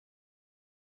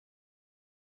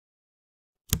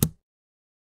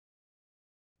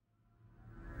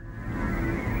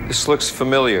This looks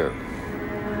familiar.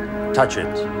 Touch it.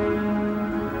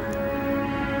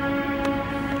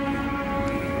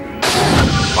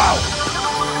 Wow!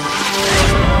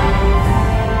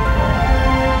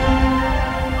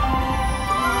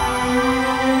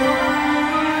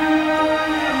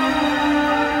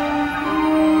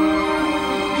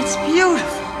 It's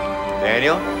beautiful.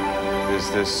 Daniel, does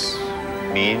this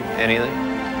mean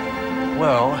anything?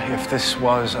 Well, if this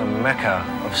was a mecca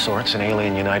of sorts, an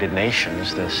alien United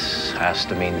Nations, this has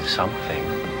to mean something.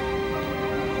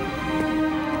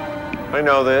 I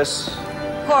know this.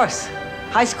 Of course.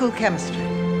 High school chemistry.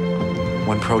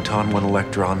 One proton, one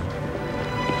electron.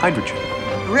 Hydrogen.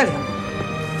 Beryllium.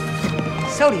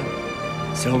 Sodium.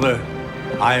 Silver,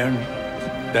 iron,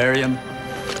 barium,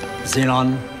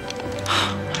 xenon.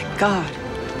 Oh, my God.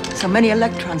 So many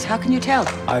electrons. How can you tell?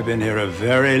 I've been here a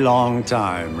very long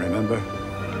time, remember?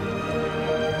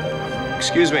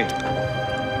 Excuse me.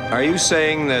 Are you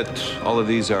saying that all of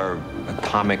these are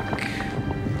atomic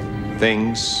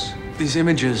things? These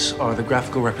images are the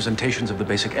graphical representations of the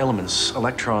basic elements.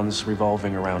 Electrons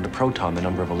revolving around a proton, the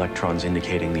number of electrons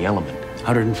indicating the element.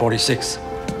 146.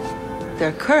 There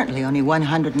are currently only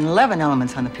 111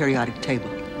 elements on the periodic table.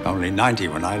 Only 90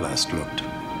 when I last looked.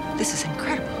 This is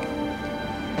incredible.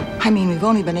 I mean, we've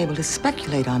only been able to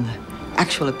speculate on the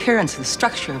actual appearance of the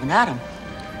structure of an atom.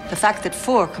 The fact that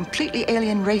 4 completely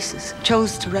alien races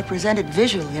chose to represent it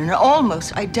visually in an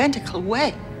almost identical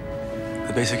way.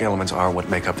 The basic elements are what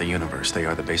make up the universe. They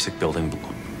are the basic building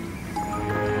block.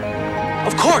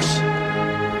 Of course!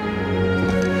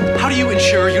 How do you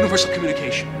ensure universal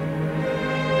communication?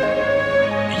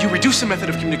 You reduce the method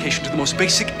of communication to the most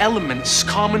basic elements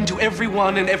common to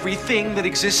everyone and everything that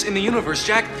exists in the universe.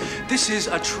 Jack, this is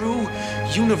a true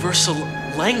universal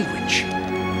language.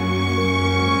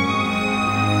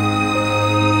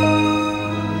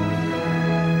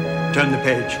 Turn the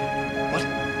page. What?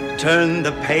 Turn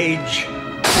the page.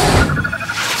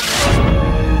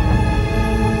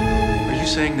 Are you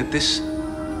saying that this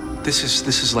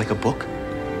is like a book?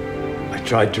 I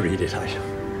tried to read it.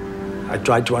 I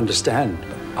tried to understand.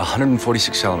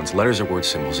 146 elements, letters or word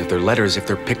symbols. If they're letters, if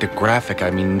they're pictographic, I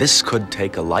mean, this could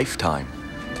take a lifetime.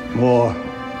 More.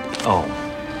 Oh.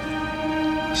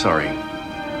 Sorry.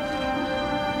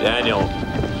 Daniel,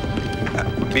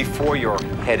 before your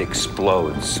head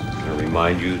explodes, I'm going to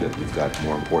remind you that we've got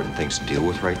more important things to deal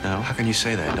with right now. How can you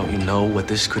say that? Don't you know what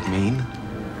this could mean?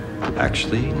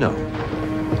 Actually, no.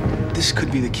 This could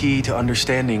be the key to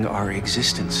understanding our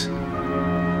existence.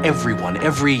 Everyone,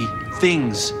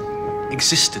 everything's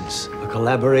existence. A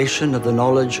collaboration of the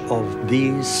knowledge of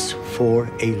these 4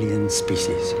 alien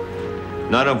species.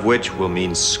 None of which will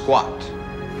mean squat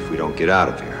if we don't get out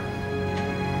of here.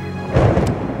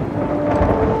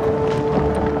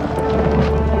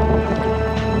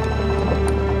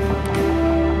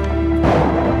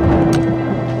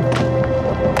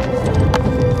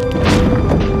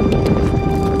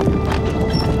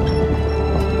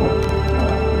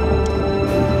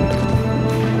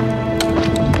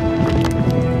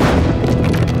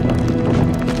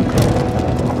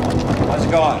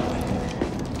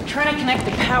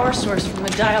 Source from the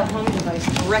dial home device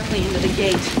directly into the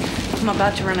gate. I'm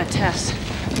about to run a test.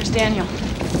 Here's Daniel.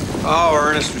 Oh,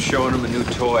 Ernest was showing him a new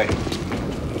toy.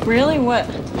 Really? What?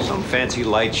 Some fancy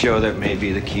light show that may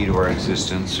be the key to our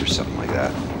existence or something like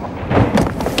that.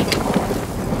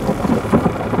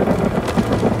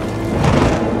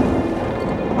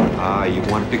 You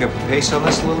want to pick up the pace on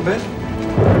this a little bit?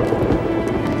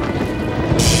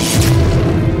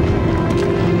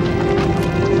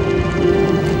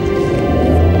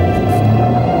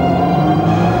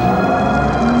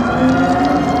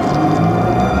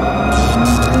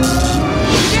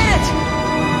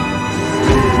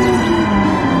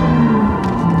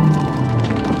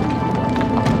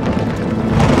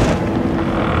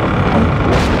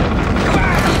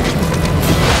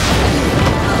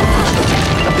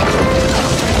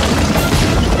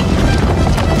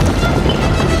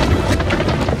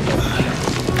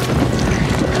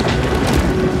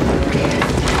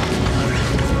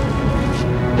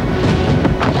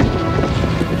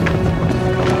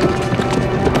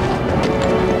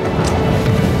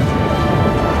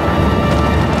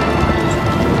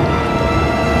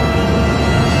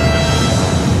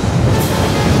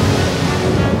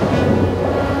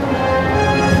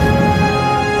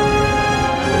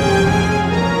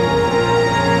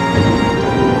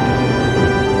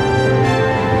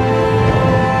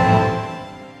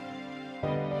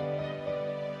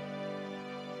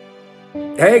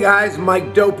 Hey guys,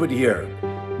 Mike Dopit here.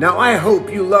 Now I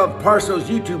hope you love Parso's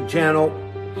YouTube channel.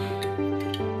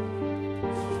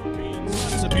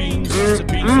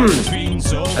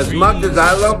 As much as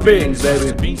I love beans,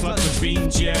 baby. Beans, lots of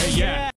beans, yeah, yeah.